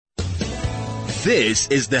This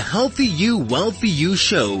is the Healthy You, Wealthy You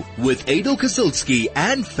show with Adel Kasilski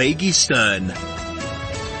and Faggy Stern.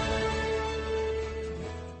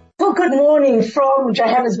 Well, good morning from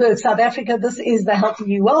Johannesburg, South Africa. This is the Healthy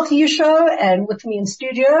You, Wealthy You show, and with me in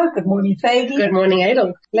studio, good morning, Faggy. Good morning,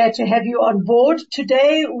 Adel. Glad to have you on board.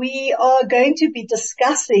 Today we are going to be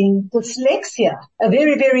discussing dyslexia, a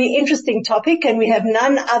very, very interesting topic, and we have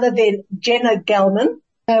none other than Jenna Gellman.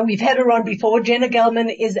 We've had her on before. Jenna Gellman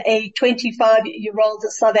is a 25-year-old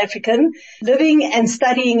South African living and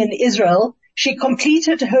studying in Israel. She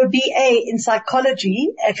completed her BA in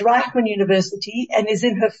psychology at Reichman University and is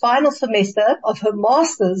in her final semester of her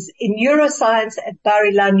master's in neuroscience at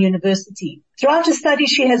Bar-Ilan University. Throughout her study,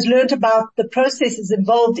 she has learned about the processes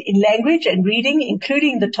involved in language and reading,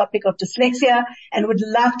 including the topic of dyslexia, and would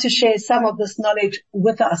love to share some of this knowledge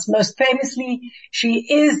with us. Most famously, she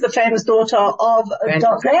is the famous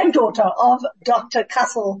granddaughter of Dr.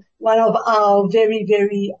 Kassel, one of our very,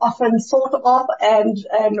 very often thought of and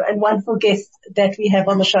wonderful guests that we have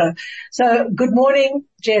on the show. So good morning,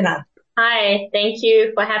 Jenna. Hi, thank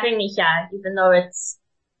you for having me here, even though it's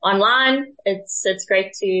online. It's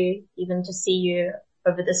great to even just see you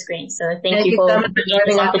over the screen. So thank you for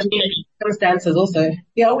this opportunity. Circumstances also.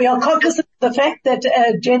 Yeah, we are cognizant of the fact that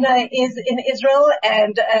Jenna is in Israel,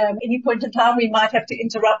 and any point in time we might have to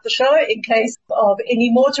interrupt the show in case of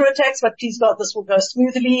any mortar attacks, but please God, this will go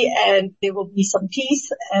smoothly and there will be some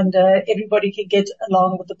peace and everybody can get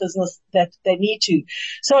along with the business that they need to.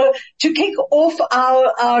 So to kick off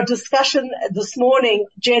our discussion this morning,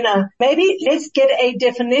 Jenna, maybe let's get a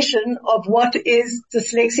definition of what is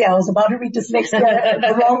dyslexia. I was about to read dyslexia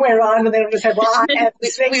the wrong way around and then we said, well, I have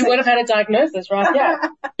dyslexia. We would have had a diagnosis, right? Yeah.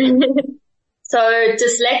 So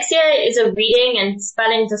dyslexia is a reading and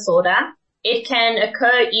spelling disorder. It can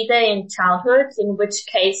occur either in childhood, in which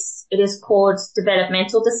case it is called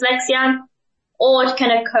developmental dyslexia, or it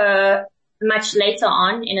can occur much later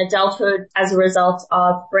on in adulthood as a result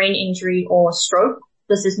of brain injury or stroke.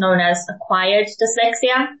 This is known as acquired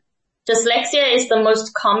dyslexia. Dyslexia is the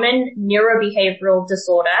most common neurobehavioral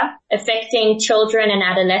disorder affecting children and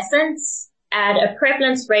adolescents at a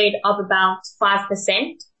prevalence rate of about 5%,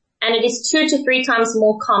 and it is 2 to 3 times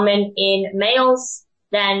more common in males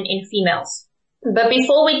than in females. But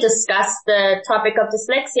before we discuss the topic of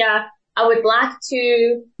dyslexia, I would like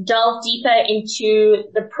to delve deeper into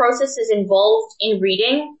the processes involved in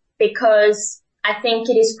reading, because I think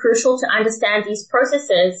it is crucial to understand these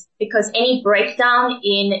processes, because any breakdown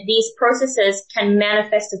in these processes can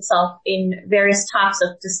manifest itself in various types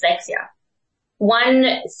of dyslexia. One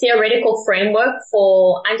theoretical framework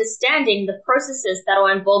for understanding the processes that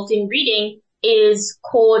are involved in reading is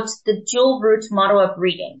called the dual root model of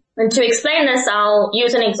reading. And to explain this, I'll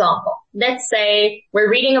use an example. Let's say we're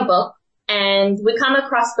reading a book and we come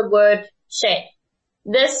across the word shed.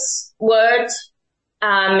 This word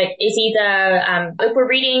is either, if we're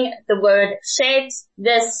reading the word shed,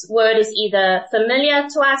 this word is either familiar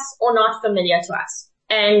to us or not familiar to us.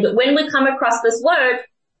 And when we come across this word,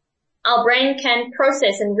 our brain can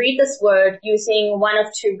process and read this word using one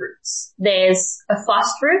of two routes. There's a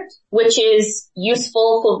fast route, which is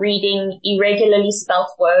useful for reading irregularly spelt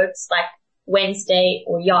words like Wednesday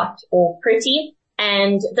or yacht or pretty.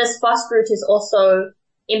 And this fast route is also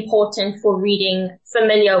important for reading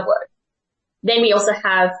familiar words. Then we also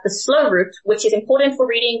have the slow route, which is important for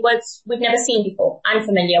reading words we've never seen before,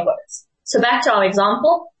 unfamiliar words. So back to our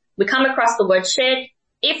example, we come across the word shed.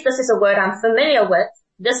 If this is a word I'm familiar with,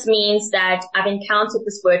 this means that I've encountered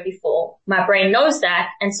this word before. My brain knows that,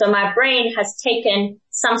 and so my brain has taken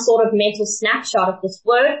some sort of mental snapshot of this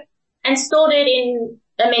word and stored it in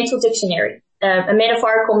a mental dictionary, a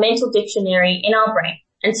metaphorical mental dictionary in our brain.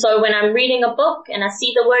 And so when I'm reading a book and I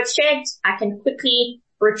see the word shed, I can quickly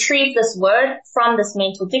retrieve this word from this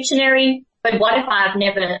mental dictionary. But what if I've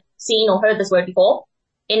never seen or heard this word before?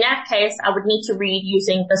 In that case, I would need to read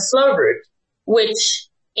using the slow route, which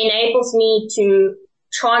enables me to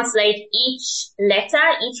translate each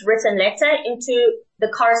written letter into the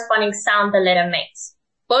corresponding sound the letter makes.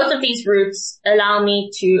 Both of these routes allow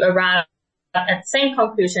me to arrive at the same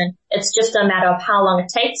conclusion. It's just a matter of how long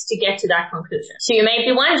it takes to get to that conclusion. So you may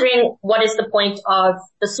be wondering, what is the point of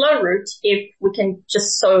the slow route if we can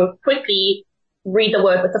just so quickly read the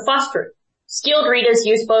word with the fast route? Skilled readers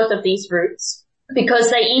use both of these routes because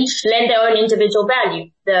they each lend their own individual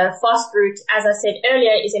value. The fast route, as I said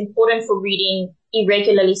earlier, is important for reading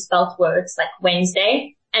irregularly spelt words like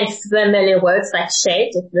Wednesday and familiar words like shed,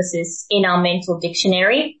 if this is in our mental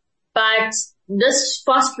dictionary. But this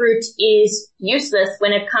fast route is useless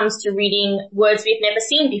when it comes to reading words we've never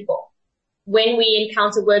seen before. when we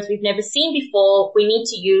encounter words we've never seen before, we need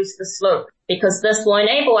to use the slope because this will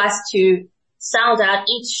enable us to sound out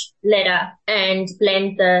each letter and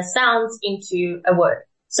blend the sounds into a word.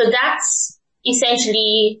 So that's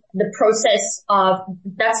essentially the process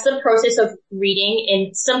of reading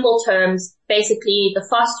in simple terms, basically the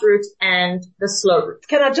fast route and the slow route.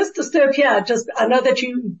 Can I just disturb here? I know that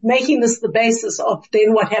you're making this the basis of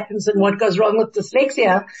then what happens and what goes wrong with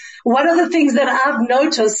dyslexia. One of the things that I've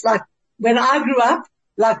noticed, like when I grew up,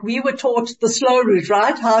 like we were taught the slow route,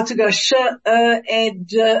 right? How to go and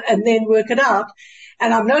then work it out.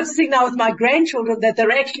 And I'm noticing now with my grandchildren that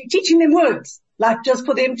they're actually teaching them words, like just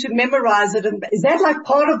for them to memorize it. And is that like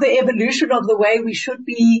part of the evolution of the way we should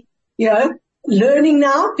be, learning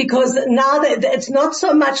now? Because now that it's not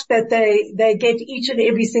so much that they get each and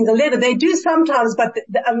every single letter. They do sometimes, but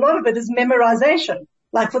a lot of it is memorization,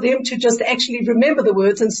 like for them to just actually remember the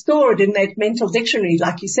words and store it in that mental dictionary,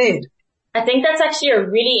 like you said. I think that's actually a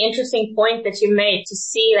really interesting point that you made, to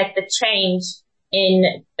see like the change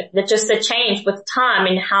the change with time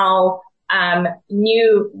in how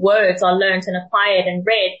new words are learned and acquired and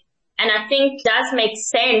read. And I think it does make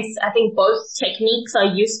sense. I think both techniques are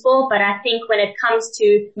useful, but I think when it comes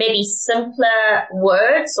to maybe simpler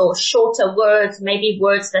words or shorter words, maybe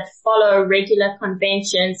words that follow regular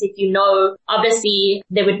conventions, if obviously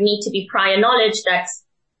there would need to be prior knowledge that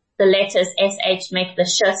the letters SH make the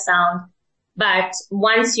sh sound. But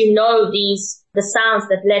once you know the sounds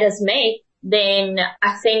that letters make, then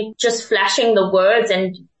I think just flashing the words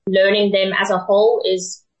and learning them as a whole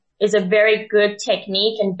is a very good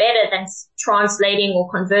technique and better than translating or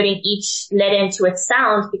converting each letter into its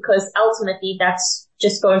sound, because ultimately that's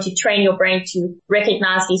just going to train your brain to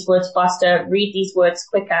recognize these words faster, read these words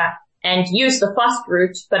quicker, and use the fast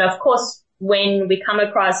route. But of course, when we come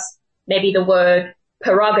across maybe the word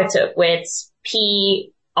prerogative, where it's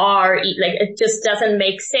P-R-E, like it just doesn't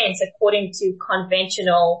make sense according to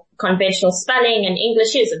conventional spelling, and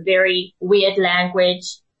English is a very weird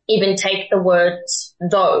language. Even take the word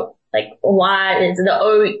though, like why is the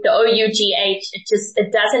O-U-G-H,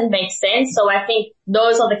 it doesn't make sense. So I think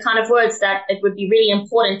those are the kind of words that it would be really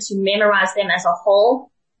important to memorize them as a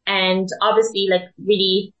whole, and obviously like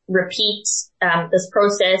really repeat this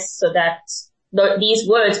process so that these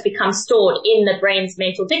words become stored in the brain's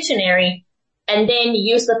mental dictionary, and then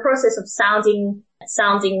use the process of sounding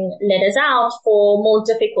letters out for more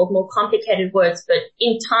difficult, more complicated words. But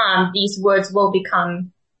in time, these words will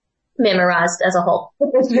become memorized as a whole.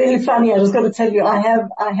 It's really funny. I was going to tell you, I have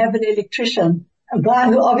an electrician, a guy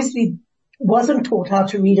who obviously wasn't taught how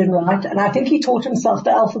to read and write, and I think he taught himself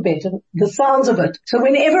the alphabet and the sounds of it. So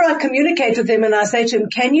whenever I communicate with him and I say to him,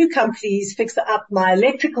 can you come please fix up my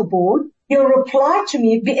electrical board, he'll reply to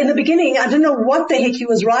me. In the beginning, I didn't know what the heck he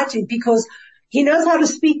was writing, because he knows how to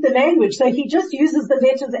speak the language, so he just uses the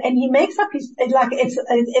letters and he makes up his,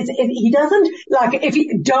 he doesn't,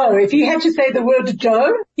 if he had to say the word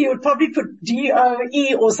dough, he would probably put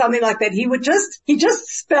D-O-E or something like that. He just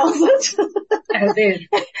spells it. As is.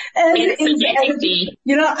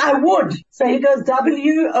 I would. So he goes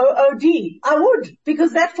W-O-O-D. I would,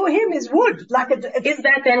 because that for him is wood. Is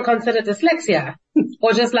that then considered dyslexia?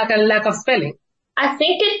 Or just like a lack of spelling? I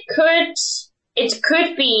think it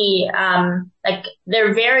could be, there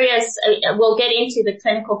are various, we'll get into the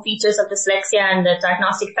clinical features of dyslexia and the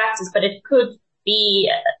diagnostic factors, but it could be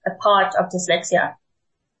a part of dyslexia.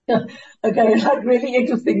 Okay, that's really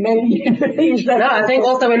interesting. Maybe no, I think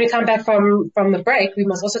also when we come back from the break, we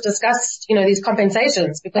must also discuss, these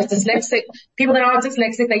compensations, because people that are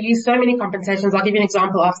dyslexic, they use so many compensations. I'll give you an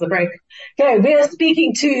example after the break. Okay, we're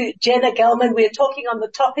speaking to Jenna Gellman. We're talking on the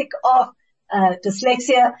topic of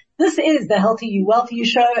dyslexia. This is the Healthy You, Wealthy You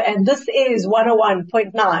show, and this is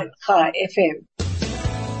 101.9 High FM.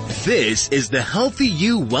 This is the Healthy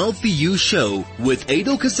You, Wealthy You show with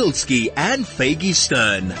Adel Kasilski and Faggy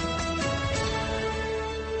Stern.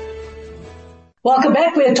 Welcome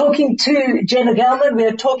back. We're talking to Jenna Gellman.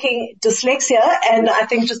 We're talking dyslexia, and I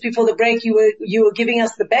think just before the break you were giving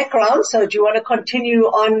us the background. So do you want to continue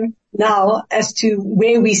on now as to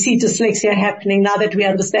where we see dyslexia happening now that we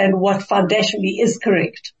understand what foundationally is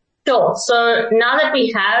correct? Sure. So now that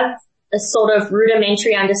we have a sort of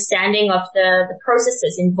rudimentary understanding of the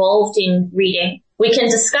processes involved in reading, we can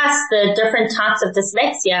discuss the different types of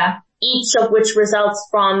dyslexia, each of which results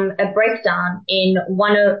from a breakdown in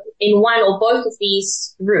one or both of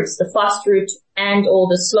these routes, the fast route and or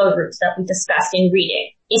the slow routes that we discussed in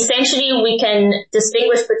reading. Essentially, we can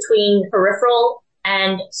distinguish between peripheral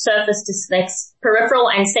and central dyslexia,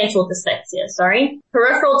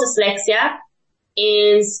 Peripheral dyslexia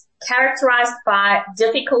is characterized by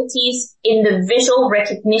difficulties in the visual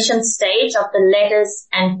recognition stage of the letters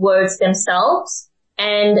and words themselves.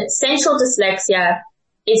 And central dyslexia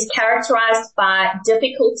is characterized by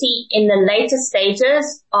difficulty in the later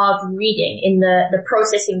stages of reading, in the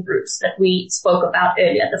processing groups that we spoke about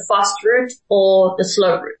earlier, the fast route or the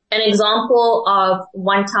slow route. An example of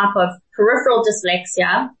one type of peripheral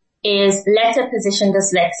dyslexia is letter position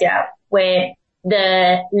dyslexia, where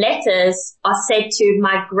the letters are said to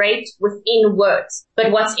migrate within words.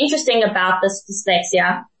 But what's interesting about this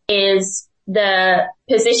dyslexia is the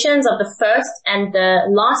positions of the first and the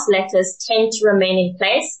last letters tend to remain in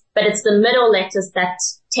place, but it's the middle letters that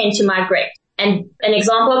tend to migrate. And an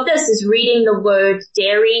example of this is reading the word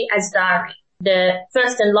dairy as diary. The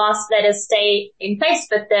first and last letters stay in place,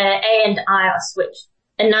 but the A and I are switched.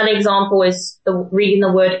 Another example is reading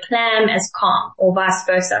the word clam as calm, or vice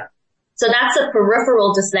versa. So that's a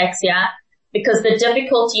peripheral dyslexia, because the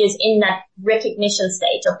difficulty is in that recognition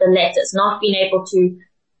stage of the letters, not being able to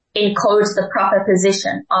encode the proper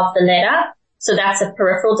position of the letter. So that's a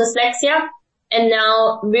peripheral dyslexia. And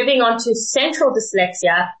now moving on to central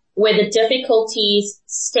dyslexia, where the difficulties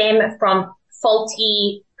stem from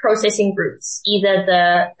faulty processing groups, either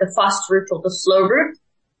the fast route or the slow route.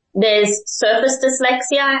 There's surface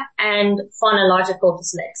dyslexia and phonological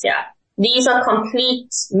dyslexia. These are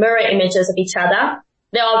complete mirror images of each other.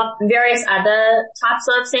 There are various other types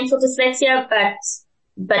of central dyslexia,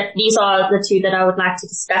 but these are the two that I would like to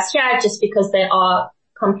discuss here, just because they are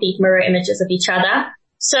complete mirror images of each other.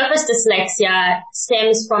 Surface dyslexia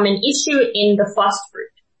stems from an issue in the fast route.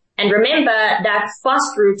 And remember that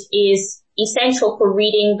fast route is essential for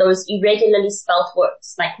reading those irregularly spelled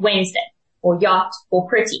words like Wednesday or yacht or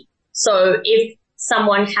pretty. So if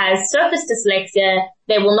someone has surface dyslexia,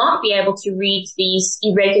 they will not be able to read these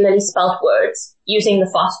irregularly spelled words using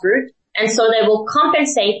the fast route. And so they will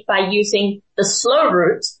compensate by using the slow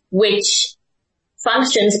route, which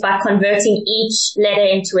functions by converting each letter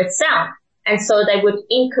into its sound. And so they would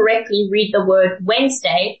incorrectly read the word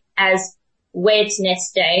Wednesday as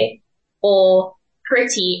Wednesday, or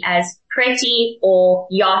pretty as pretty, or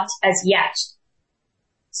yacht as yacht.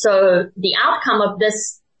 So the outcome of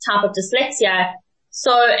this type of dyslexia,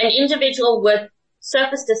 so an individual with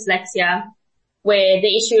surface dyslexia, where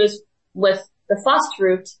the issue is with the fast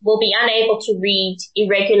route, will be unable to read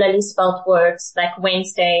irregularly spelled words like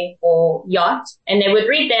Wednesday or yacht, and they would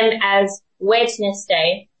read them as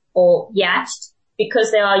Wednesday or yacht,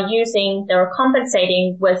 because they are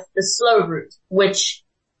compensating with the slow route, which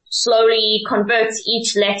slowly converts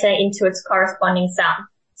each letter into its corresponding sound.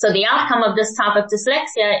 So the outcome of this type of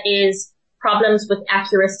dyslexia is problems with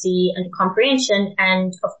accuracy and comprehension,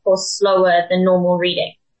 and of course slower than normal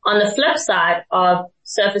reading. On the flip side of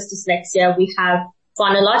surface dyslexia, we have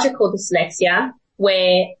phonological dyslexia,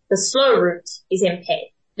 where the slow route is impaired.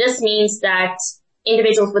 This means that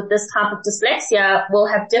individuals with this type of dyslexia will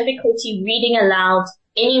have difficulty reading aloud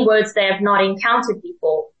any words they have not encountered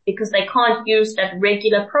before, because they can't use that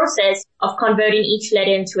regular process of converting each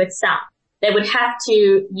letter into its sound. They would have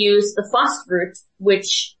to use the fast route,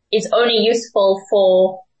 which is only useful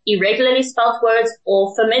for irregularly spelled words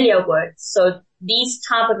or familiar words. So these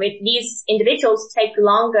individuals take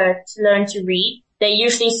longer to learn to read. They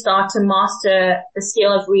usually start to master the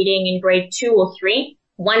skill of reading in grade 2 or 3.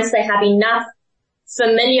 Once they have enough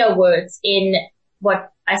familiar words in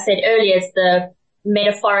what I said earlier is the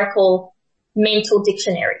metaphorical mental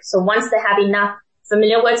dictionary. So once they have enough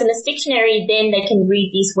familiar words in this dictionary, then they can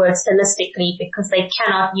read these words holistically, because they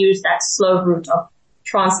cannot use that slow route of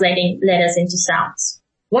translating letters into sounds.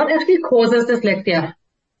 What actually causes dyslexia?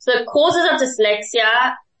 So causes of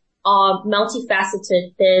dyslexia are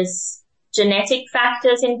multifaceted. There's genetic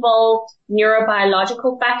factors involved,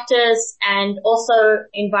 neurobiological factors, and also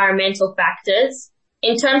environmental factors.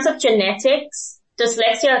 In terms of genetics,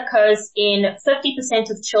 dyslexia occurs in 50%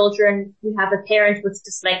 of children who have a parent with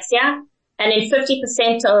dyslexia, and in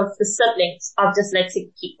 50% of the siblings of dyslexic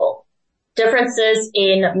people. Differences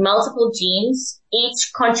in multiple genes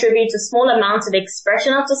each contribute a small amount of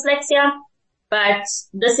expression of dyslexia, but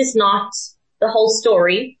this is not the whole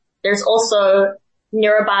story. There's also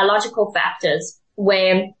neurobiological factors,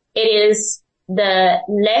 where it is the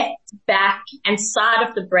left, back, and side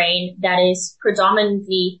of the brain that is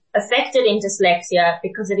predominantly affected in dyslexia,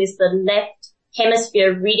 because it is the left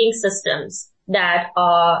hemisphere reading systems that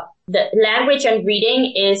are, the language and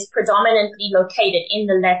reading is predominantly located in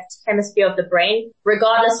the left hemisphere of the brain,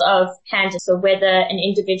 regardless of handed. So whether an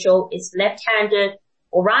individual is left-handed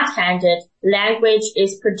or right-handed, language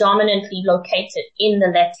is predominantly located in the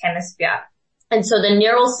left hemisphere. And so the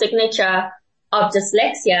neural signature of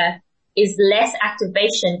dyslexia is less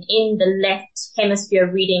activation in the left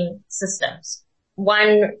hemisphere reading systems.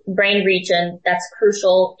 One brain region that's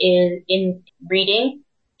crucial in reading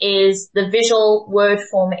is the visual word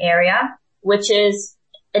form area, which is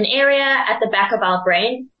an area at the back of our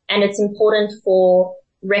brain, and it's important for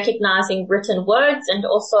recognizing written words and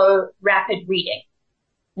also rapid reading.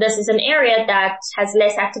 This is an area that has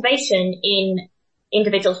less activation in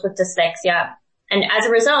individuals with dyslexia. And as a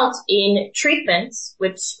result, in treatments,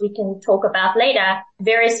 which we can talk about later,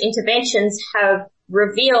 various interventions have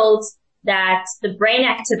revealed that the brain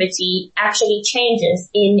activity actually changes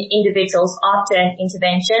in individuals after an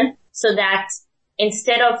intervention, so that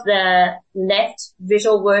instead of the left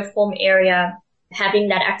visual word form area having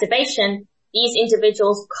that activation, these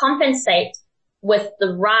individuals compensate with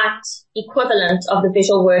the right equivalent of the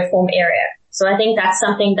visual word form area. So I think that's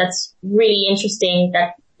something that's really interesting,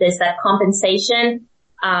 that there's that compensation,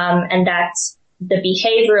 and that the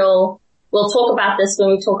behavioral, we'll talk about this when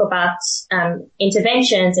we talk about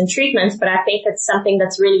interventions and treatments, but I think it's something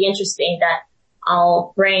that's really interesting, that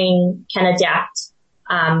our brain can adapt,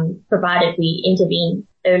 provided we intervene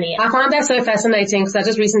earlier. I found that so fascinating because I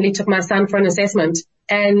just recently took my son for an assessment,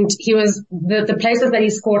 and he was, the places that he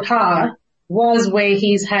scored high was where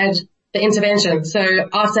he's had the intervention. So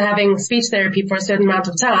after having speech therapy for a certain amount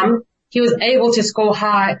of time, he was able to score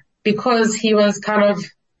high because he was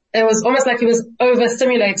it was almost like he was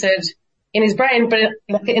overstimulated in his brain, but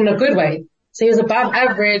in a good way. So he was above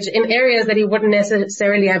average in areas that he wouldn't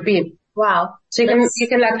necessarily have been. Wow. So you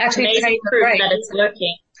can like actually train the brain. That it's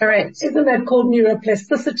working. Correct. Isn't that called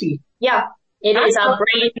neuroplasticity? Yeah, it is our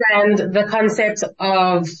brain. And the concept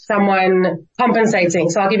of someone compensating.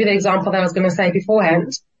 So I'll give you the example that I was going to say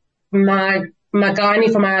beforehand. My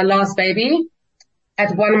gynae for my last baby,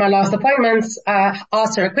 at one of my last appointments,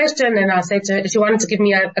 asked her a question, and I said to her, she wanted to give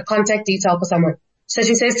me a contact detail for someone. So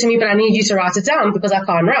she says to me, but I need you to write it down because I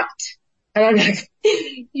can't write. And I'm like,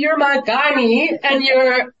 you're my gynae and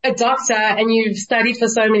you're a doctor and you've studied for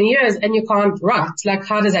so many years and you can't write. Like,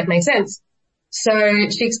 how does that make sense? So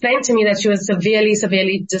she explained to me that she was severely,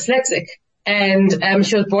 severely dyslexic. And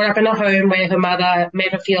she was brought up in a home where her mother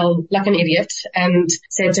made her feel like an idiot and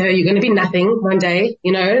said to her, you're going to be nothing one day,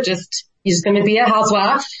 you're just going to be a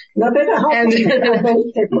housewife. No better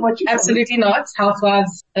housewife. Absolutely not.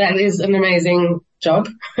 Housewives, that is an amazing job.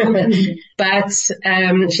 But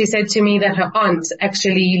she said to me that her aunt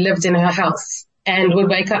actually lived in her house and would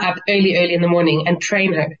wake her up early in the morning and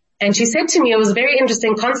train her. And she said to me, it was a very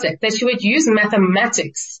interesting concept, that she would use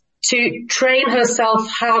mathematics to train herself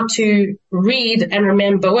how to read and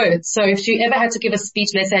remember words. So if she ever had to give a speech,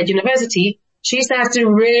 let's say at university, she used to have to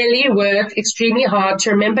really work extremely hard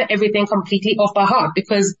to remember everything completely off by heart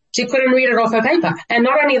because she couldn't read it off her paper. And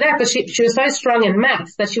not only that, but she was so strong in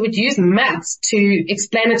maths that she would use maths to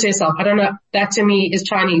explain it to herself. I don't know, that to me is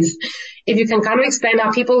Chinese. If you can kind of explain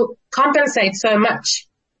how people compensate so much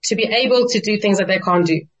to be able to do things that they can't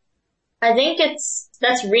do. I think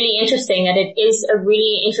that's really interesting, and it is a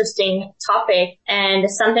really interesting topic and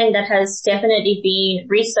something that has definitely been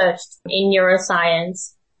researched in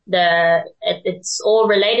neuroscience. It's all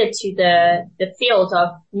related to the field of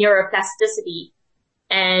neuroplasticity.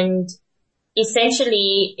 And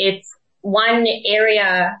essentially, if one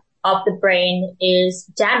area of the brain is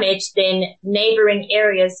damaged, then neighboring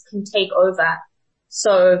areas can take over.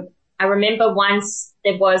 So I remember once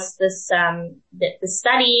there was this, the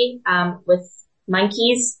study, with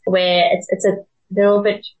monkeys where it's a little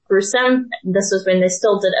bit gruesome. This was when they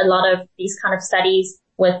still did a lot of these kind of studies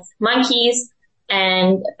with monkeys,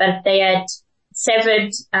 but they had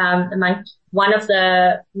severed, one of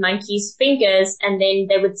the monkey's fingers, and then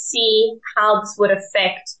they would see how this would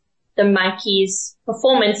affect the monkey's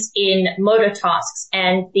performance in motor tasks,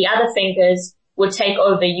 and the other fingers would take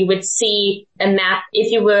over. You would see a map.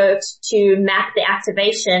 If you were to map the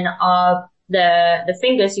activation of the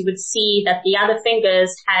fingers, you would see that the other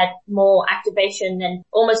fingers had more activation, and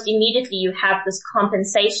almost immediately you have this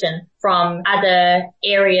compensation from other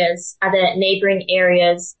areas, other neighboring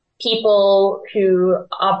areas. People who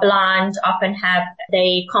are blind often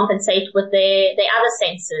they compensate with their other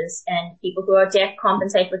senses, and people who are deaf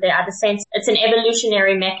compensate with their other senses. It's an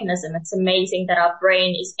evolutionary mechanism. It's amazing that our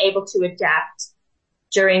brain is able to adapt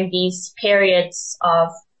during these periods of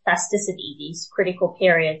plasticity, these critical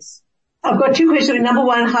periods. I've got two questions. Number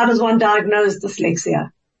one, how does one diagnose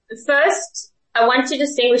dyslexia? First, I want to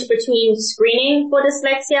distinguish between screening for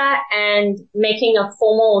dyslexia and making a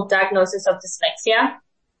formal diagnosis of dyslexia.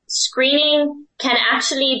 Screening can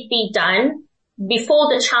actually be done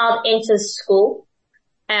before the child enters school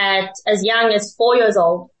at as young as 4 years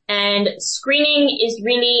old. And screening is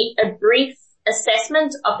really a brief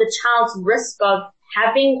assessment of the child's risk of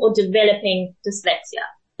having or developing dyslexia.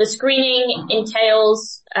 The screening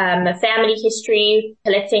entails a family history,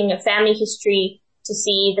 collecting a family history to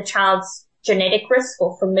see the child's genetic risk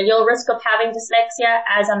or familial risk of having dyslexia.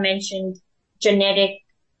 As I mentioned,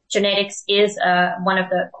 genetics is one of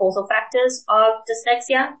the causal factors of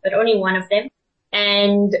dyslexia, but only one of them.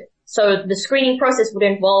 And so the screening process would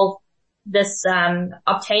involve this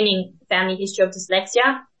obtaining family history of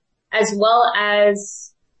dyslexia, as well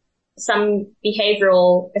as some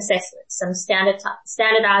behavioral assessments, some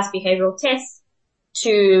standardized behavioral tests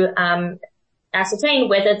to ascertain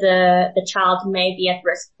whether the child may be at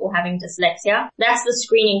risk for having dyslexia. That's the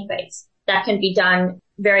screening phase. That can be done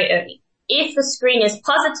very early. If the screen is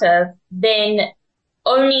positive, then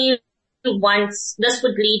only once this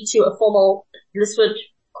would lead to this would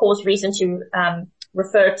cause reason to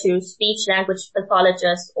refer to speech language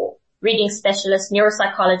pathologists or reading specialists,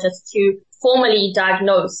 neuropsychologists to formally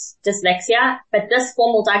diagnose dyslexia. But this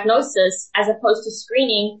formal diagnosis, as opposed to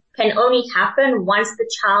screening, can only happen once the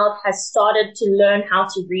child has started to learn how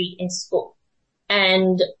to read in school.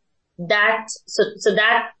 And so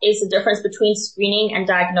that is the difference between screening and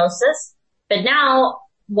diagnosis. But now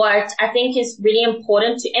what I think is really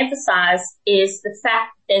important to emphasize is the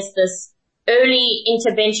fact there's this early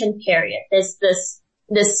intervention period. There's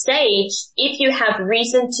this stage, if you have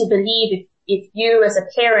reason to believe, if you as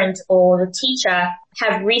a parent or the teacher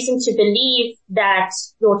have reason to believe that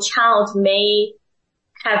your child may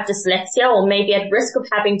have dyslexia or may be at risk of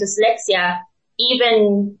having dyslexia,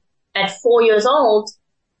 even at 4 years old,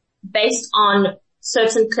 based on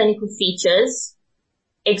certain clinical features.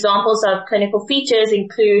 Examples of clinical features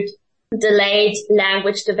include delayed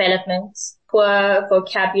language development, poor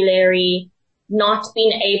vocabulary, not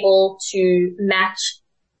being able to match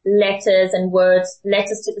letters and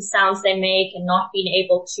letters to the sounds they make, and not being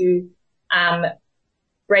able to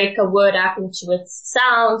break a word up into its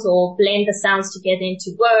sounds or blend the sounds together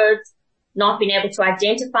into words, not being able to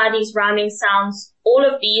identify these rhyming sounds. All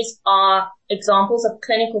of these are examples of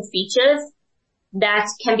clinical features that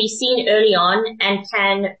can be seen early on and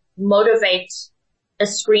can motivate a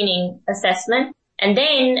screening assessment. And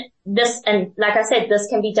then like I said, this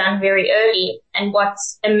can be done very early. And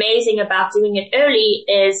what's amazing about doing it early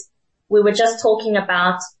is we were just talking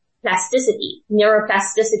about plasticity,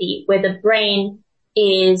 neuroplasticity, where the brain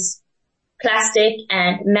is plastic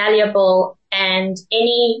and malleable, and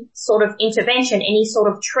any sort of intervention, any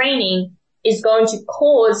sort of training is going to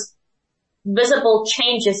cause visible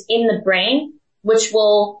changes in the brain, which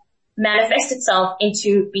will manifest itself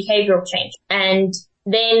into behavioral change. And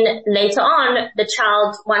then later on,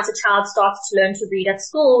 once a child starts to learn to read at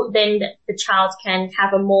school, then the child can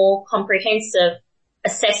have a more comprehensive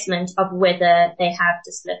assessment of whether they have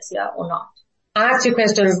dyslexia or not. I have two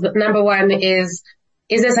questions. Number one is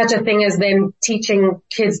there such a thing as then teaching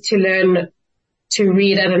kids to learn to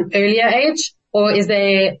read at an earlier age, or is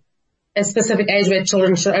there a specific age where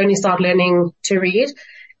children should only start learning to read?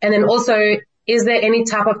 And then also, is there any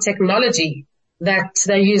type of technology that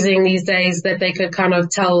they're using these days that they could kind of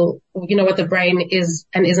tell, what the brain is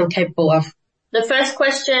and isn't capable of? To answer your first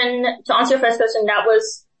question, that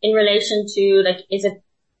was in relation to, is it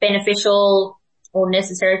beneficial or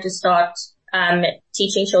necessary to start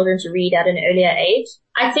teaching children to read at an earlier age?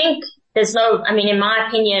 I think in my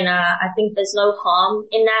opinion, I think there's no harm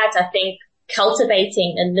in that. I think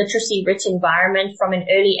cultivating a literacy-rich environment from an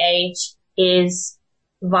early age is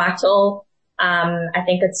vital. I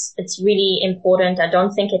think it's really important. I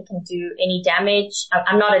don't think it can do any damage.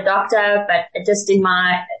 I'm not a doctor, but just in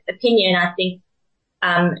my opinion, I think,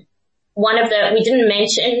 we didn't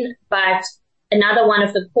mention, but another one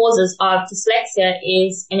of the causes of dyslexia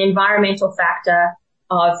is an environmental factor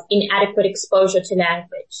of inadequate exposure to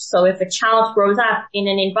language. So if a child grows up in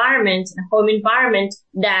a home environment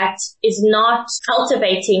that is not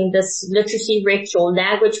cultivating this literacy-rich or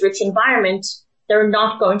language-rich environment, they're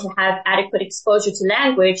not going to have adequate exposure to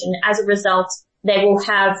language, and as a result, they will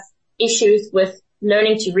have issues with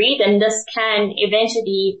learning to read, and this can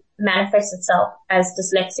eventually manifest itself as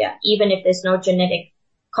dyslexia, even if there's no genetic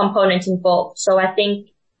component involved. So I think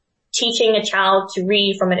teaching a child to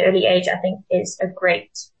read from an early age, I think it's a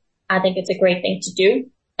great thing to do.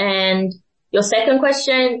 And your second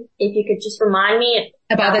question, if you could just remind me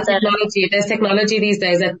about the technology. There's technology these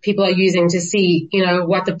days that people are using to see,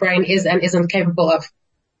 what the brain is and isn't capable of.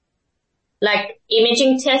 Like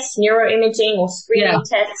imaging tests, neuroimaging or screening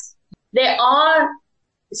tests. There are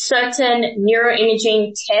certain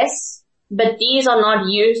neuroimaging tests, but these are not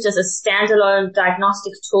used as a standalone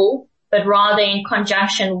diagnostic tool, but rather in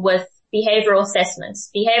conjunction with behavioral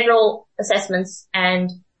assessments. Behavioral assessments and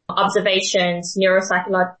observations,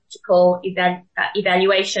 neuropsychological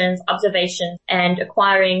evaluations, observations, and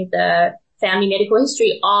acquiring the family medical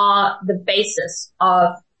history are the basis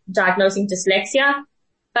of diagnosing dyslexia.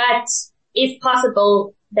 But if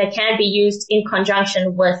possible, they can be used in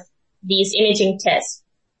conjunction with these imaging tests.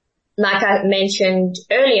 Like I mentioned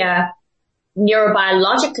earlier,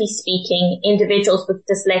 neurobiologically speaking, individuals with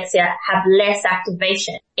dyslexia have less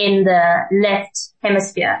activation in the left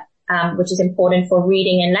hemisphere, which is important for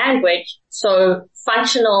reading and language. So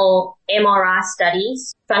functional MRI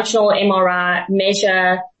studies, functional MRI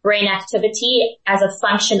measure brain activity as a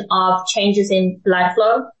function of changes in blood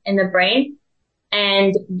flow in the brain.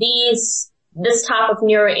 And this type of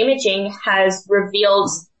neuroimaging has revealed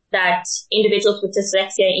that individuals with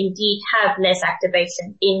dyslexia indeed have less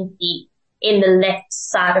activation in the left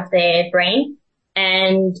side of their brain.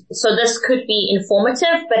 And so this could be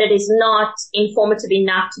informative, but it is not informative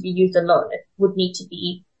enough to be used alone. It would need to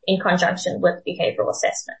be in conjunction with behavioral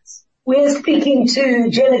assessments. We're speaking to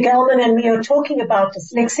Jenna Gellman and we are talking about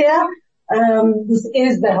dyslexia. This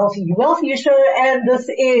is the Healthy You Wealthy You Show and this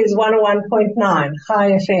is 101.9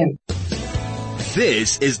 High FM.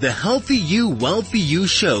 This is the Healthy You Wealthy You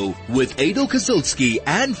Show with Adel Kasilski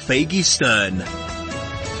and Faggy Stern.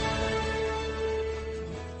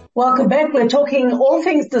 Welcome back. We're talking all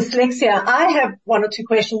things dyslexia. I have one or two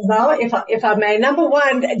questions now, if I may. Number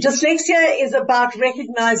one, dyslexia is about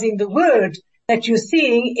recognizing the word that you're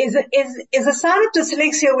seeing. Is a sign of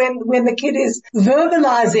dyslexia when the kid is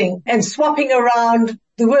verbalizing and swapping around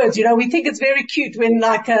the words. You know, we think it's very cute when,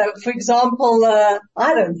 like, for example,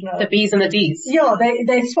 I don't know. The B's and the D's. Yeah,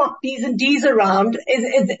 they swap B's and D's around.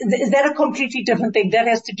 Is that a completely different thing? That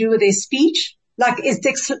has to do with their speech? Like, is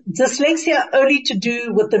dyslexia only to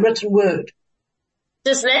do with the written word?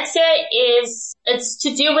 Dyslexia it's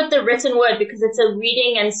to do with the written word because it's a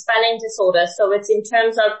reading and spelling disorder. So it's in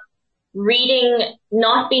terms of reading,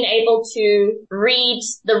 not being able to read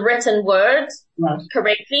the written word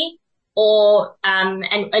correctly, or, and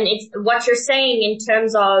it's what you're saying in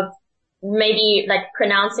terms of maybe like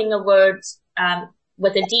pronouncing a word,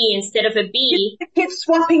 with a D instead of a B. Kids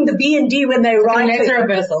swapping the B and D when they write. Letter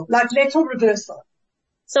reversal. Like letter reversal.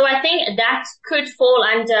 So I think that could fall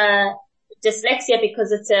under dyslexia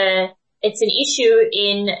because it's an issue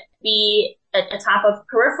in a type of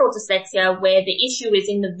peripheral dyslexia where the issue is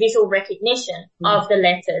in the visual recognition of the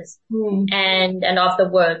letters and of the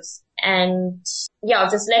words. And yeah,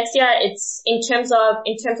 dyslexia, it's in terms of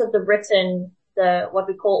the written, what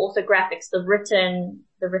we call orthographics, the written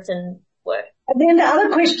word. And then the other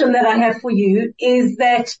question that I have for you is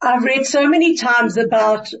that I've read so many times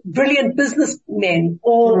about brilliant businessmen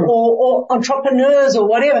or entrepreneurs or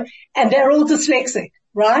whatever, and they're all dyslexic,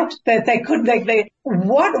 right?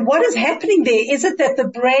 What is happening there? Is it that the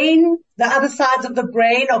brain, the other sides of the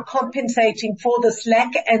brain are compensating for the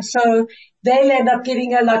slack, and so they'll end up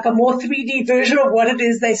getting a more 3D version of what it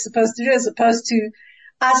is they're supposed to do, as opposed to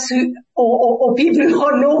us or people who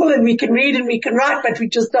are normal and we can read and we can write, but we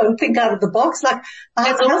just don't think out of the box. Like,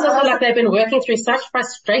 it's almost like they've been working through such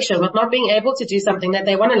frustration with not being able to do something that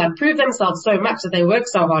they want to prove themselves so much that they work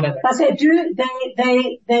so hard at it. But they do,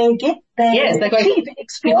 they go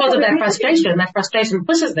because of that frustration. That frustration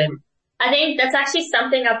pushes them. I think that's actually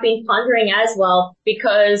something I've been pondering as well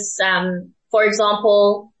because, for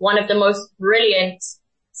example, one of the most brilliant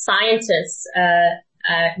scientists,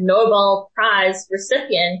 Nobel Prize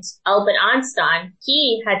recipient, Albert Einstein,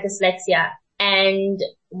 he had dyslexia. And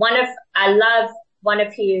I love one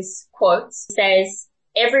of his quotes. He says,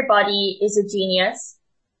 "Everybody is a genius,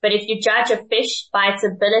 but if you judge a fish by its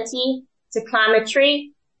ability to climb a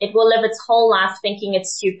tree, it will live its whole life thinking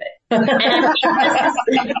it's stupid." And I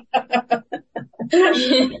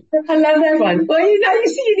think I love that one. Well,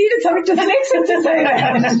 you needed something dyslexic to say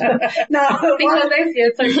that. No, because they see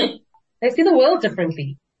it they see the world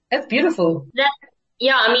differently. That's beautiful.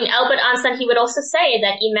 Albert Einstein, he would also say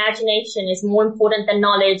that imagination is more important than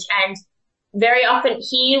knowledge, and very often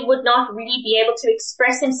he would not really be able to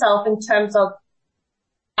express himself in terms of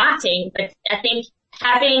writing, but I think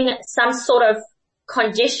having some sort of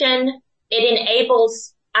condition, it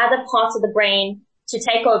enables other parts of the brain to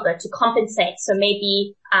take over, to compensate. So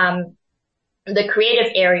maybe the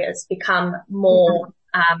creative areas become more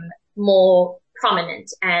prominent.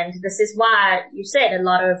 And this is why you said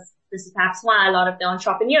this is perhaps why a lot of the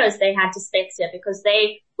entrepreneurs, they had dyslexia, because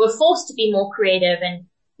they were forced to be more creative and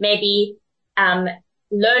maybe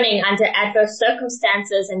learning under adverse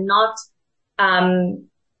circumstances and not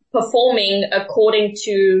performing according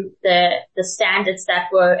to the standards that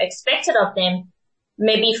were expected of them,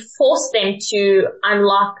 maybe forced them to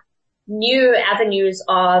unlock new avenues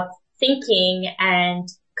of thinking and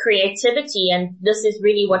creativity. And this is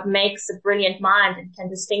really what makes a brilliant mind and can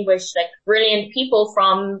distinguish like brilliant people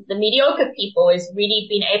from the mediocre people, is really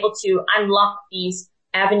being able to unlock these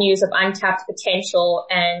avenues of untapped potential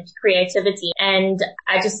and creativity. And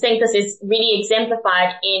I just think this is really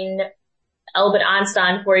exemplified in Albert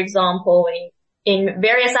Einstein, for example, in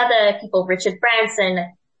various other people, Richard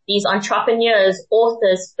Branson, these entrepreneurs,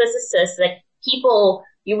 authors, physicists, like people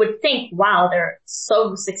you would think, wow, they're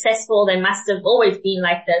so successful, they must have always been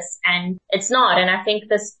like this, and it's not. And I think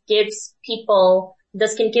this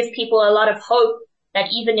can give people a lot of hope that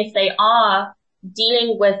even if they are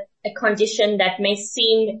dealing with a condition that may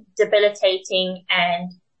seem debilitating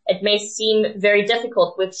and it may seem very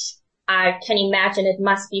difficult, which I can imagine it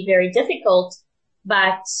must be very difficult,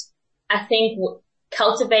 but I think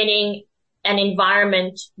cultivating an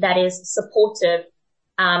environment that is supportive,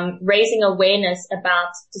 raising awareness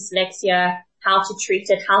about dyslexia, how to treat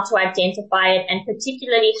it, how to identify it, and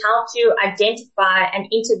particularly how to identify and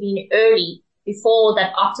intervene early before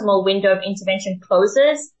that optimal window of intervention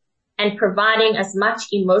closes, and providing as much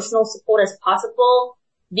emotional support as possible.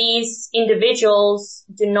 These individuals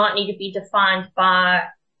do not need to be defined by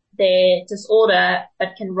their disorder,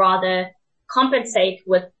 but can rather compensate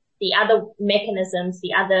with the other mechanisms,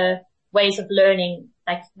 the other ways of learning,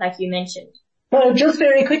 like you mentioned. Well, just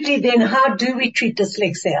very quickly then, how do we treat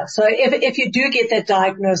dyslexia? So if you do get that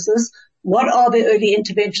diagnosis, what are the early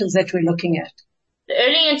interventions that we're looking at? The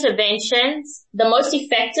early interventions, the most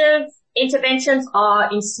effective interventions are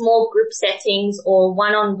in small group settings or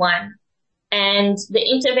one-on-one. And the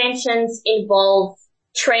interventions involve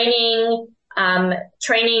training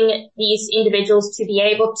these individuals to be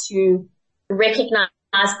able to recognize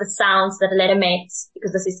the sounds that a letter makes,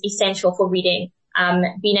 because this is essential for reading.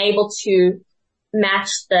 Being able to match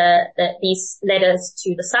these letters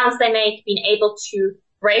to the sounds they make, being able to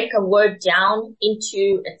break a word down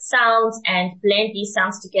into its sounds and blend these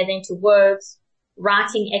sounds together into words,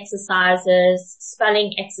 writing exercises,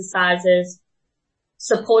 spelling exercises,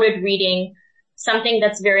 supported reading. Something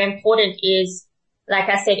that's very important is, like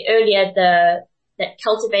I said earlier, that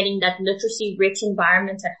cultivating that literacy-rich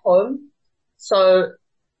environment at home. So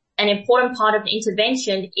an important part of the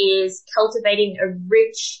intervention is cultivating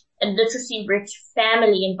a literacy-rich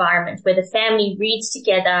family environment where the family reads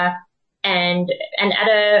together and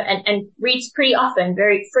reads pretty often,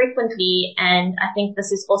 very frequently. And I think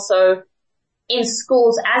this is also in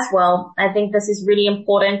schools as well. I think this is really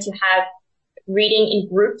important to have reading in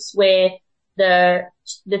groups where the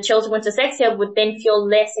children with dyslexia would then feel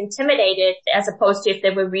less intimidated, as opposed to if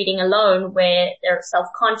they were reading alone where they're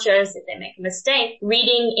self-conscious if they make a mistake.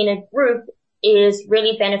 Reading in a group is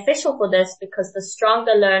really beneficial for this, because the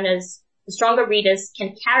stronger readers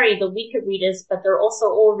can carry the weaker readers, but they're also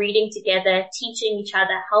all reading together, teaching each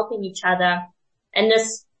other, helping each other. And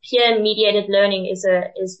this peer mediated learning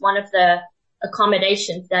is one of the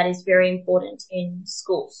accommodations that is very important in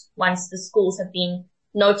schools once the schools have been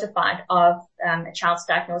notified of a child's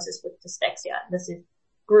diagnosis with dyslexia. This is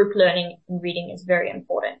group learning and reading is very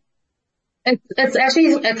important. It's actually,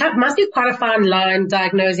 it must be quite a fine line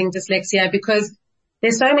diagnosing dyslexia, because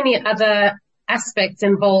there's so many other aspects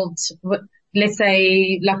involved, let's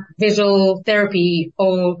say like visual therapy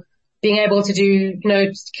or being able to do,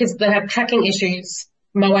 kids that have tracking issues.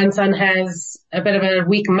 My one son has a bit of a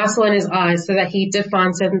weak muscle in his eyes, so that he did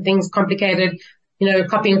find certain things complicated,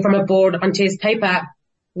 copying from a board onto his paper,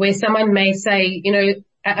 where someone may say,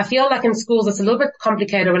 I feel like in schools it's a little bit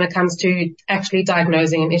complicated when it comes to actually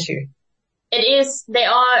diagnosing an issue. It is. There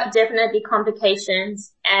are definitely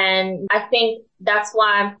complications, and I think that's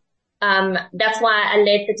why I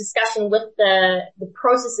led the discussion with the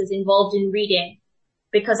processes involved in reading,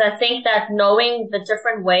 because I think that knowing the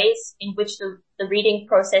different ways in which the reading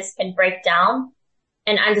process can break down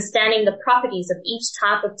and understanding the properties of each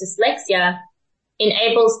type of dyslexia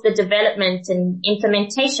enables the development and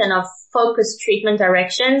implementation of focused treatment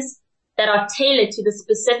directions that are tailored to the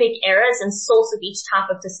specific errors and source of each type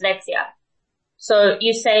of dyslexia. So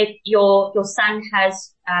you say your son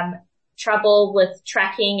has trouble with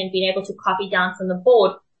tracking and being able to copy down from the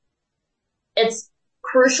board. It's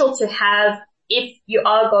crucial to have, if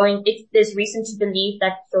there's reason to believe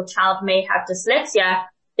that your child may have dyslexia,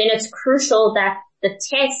 then it's crucial that the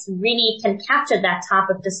test really can capture that type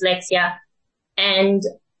of dyslexia. And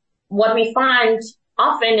what we find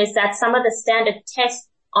often is that some of the standard tests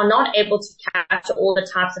are not able to capture all the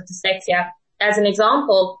types of dyslexia. As an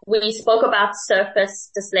example, we spoke about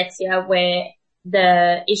surface dyslexia, where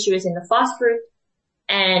the issue is in the fast group.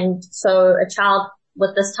 And so a child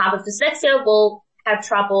with this type of dyslexia will have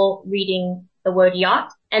trouble reading the word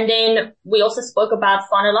yacht. And then we also spoke about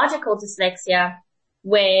phonological dyslexia,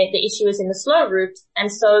 where the issue is in the slow root.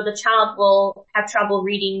 And so the child will have trouble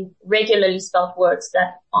reading regularly spelled words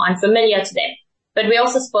that are unfamiliar to them. But we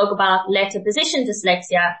also spoke about letter position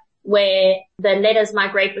dyslexia, where the letters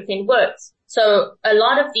migrate within words. So a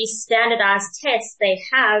lot of these standardized tests, they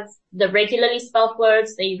have the regularly spelled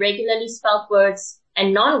words, the irregularly spelled words,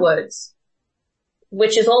 and non-words,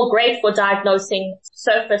 which is all great for diagnosing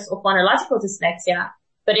surface or phonological dyslexia.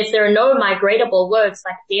 But if there are no migratable words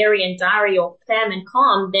like dairy and diary or clam and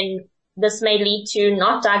calm, then this may lead to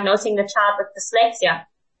not diagnosing the child with dyslexia.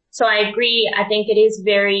 So I agree. I think it is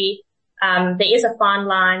very, there is a fine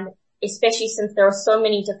line, especially since there are so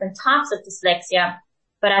many different types of dyslexia.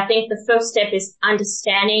 But I think the first step is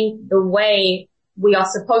understanding the way we are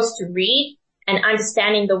supposed to read and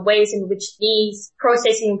understanding the ways in which these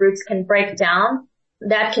processing routes can break down.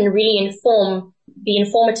 That can really be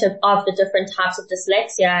informative of the different types of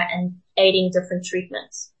dyslexia and aiding different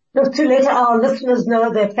treatments. Just to let our listeners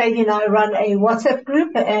know that Faye and I run a WhatsApp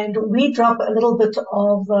group, and we drop a little bit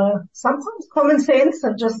of sometimes common sense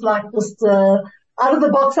and just out of the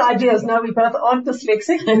box ideas. No, we both aren't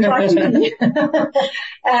dyslexic. Try to be.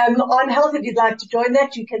 On health, if you'd like to join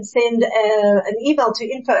that, you can send an email to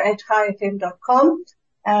info@highfm.com.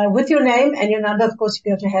 With your name and your number. Of course,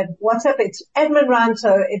 you go to have WhatsApp. It's admin run,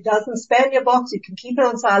 so it doesn't spam your box. You can keep it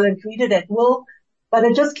on silent, read it at will, but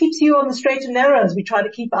it just keeps you on the straight and narrow, as we try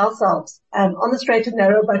to keep ourselves on the straight and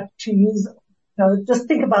narrow, but to use, just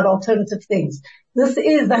think about alternative things. This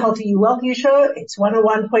is the Healthy You, Wealthy You show. It's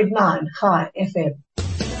 101.9 High FM.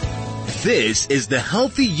 This is the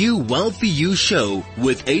Healthy You, Wealthy You show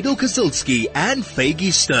with Adel Kasilski and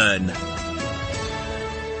Faggy Stern.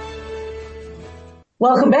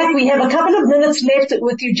 Welcome back. We have a couple of minutes left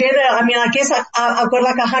with you, Jenna. I mean, I guess I've got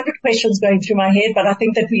like 100 questions going through my head, but I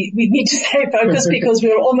think that we need to stay focused because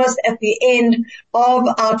we're almost at the end of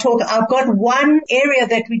our talk. I've got one area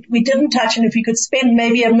that we didn't touch, and if we could spend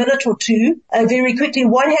maybe a minute or two very quickly.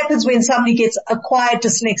 What happens when somebody gets acquired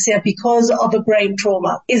dyslexia because of a brain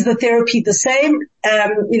trauma? Is the therapy the same?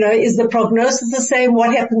 Is the prognosis the same?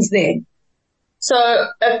 What happens then? So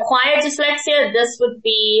acquired dyslexia, this would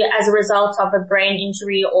be as a result of a brain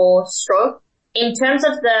injury or stroke. In terms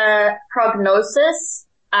of the prognosis,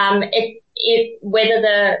 whether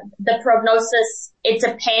the prognosis, it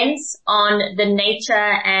depends on the nature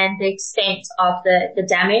and the extent of the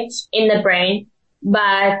damage in the brain.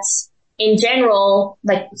 But in general,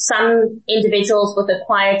 like some individuals with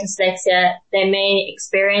acquired dyslexia, they may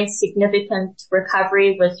experience significant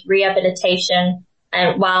recovery with rehabilitation.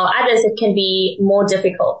 And while others, it can be more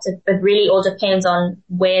difficult. It really all depends on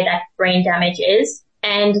where that brain damage is.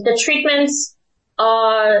 And the treatments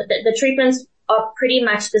are pretty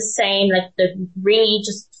much the same, like the really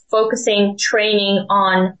just focusing, training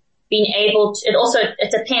on being able to,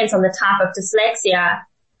 it depends on the type of dyslexia.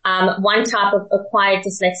 One type of acquired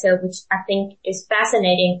dyslexia, which I think is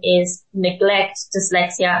fascinating, is neglect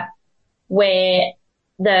dyslexia, where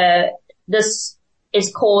this is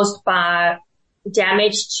caused by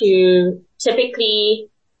damage to typically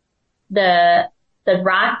the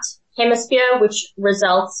right hemisphere, which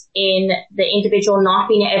results in the individual not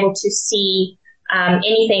being able to see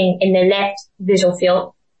anything in their left visual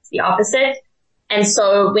field. It's the opposite. And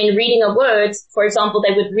so when reading a word, for example,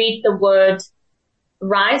 they would read the word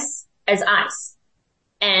rice as ice.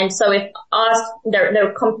 And so if asked,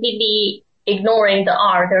 they're completely ignoring the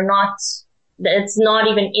R. It's not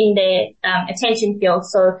even in their attention field.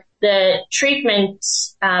 So the treatment,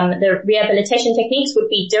 the rehabilitation techniques would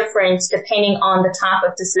be different depending on the type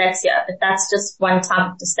of dyslexia, but that's just one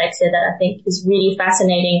type of dyslexia that I think is really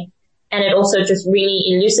fascinating. And it also just really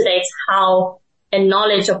elucidates how a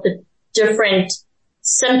knowledge of the different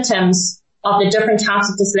symptoms of the different types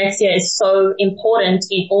of dyslexia is so important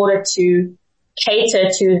in order to cater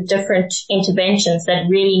to different interventions that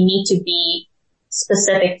really need to be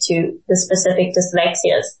specific to the specific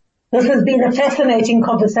dyslexias. This has been a fascinating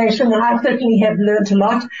conversation, and I certainly have learned a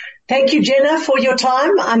lot. Thank you, Jenna, for your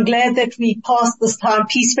time. I'm glad that we passed this time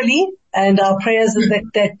peacefully, and our prayers is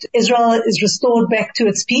that Israel is restored back to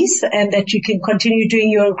its peace and that you can continue doing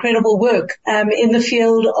your incredible work in the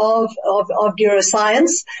field of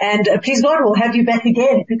neuroscience. And please God, we'll have you back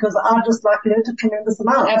again because I just learned a tremendous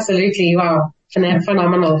amount. Absolutely. Wow.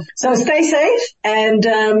 Phenomenal. So stay safe, and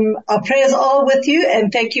our prayers are with you, and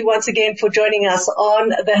thank you once again for joining us on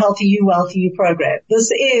the Healthy You, Wealthy You program.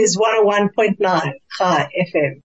 This is 101.9 High FM.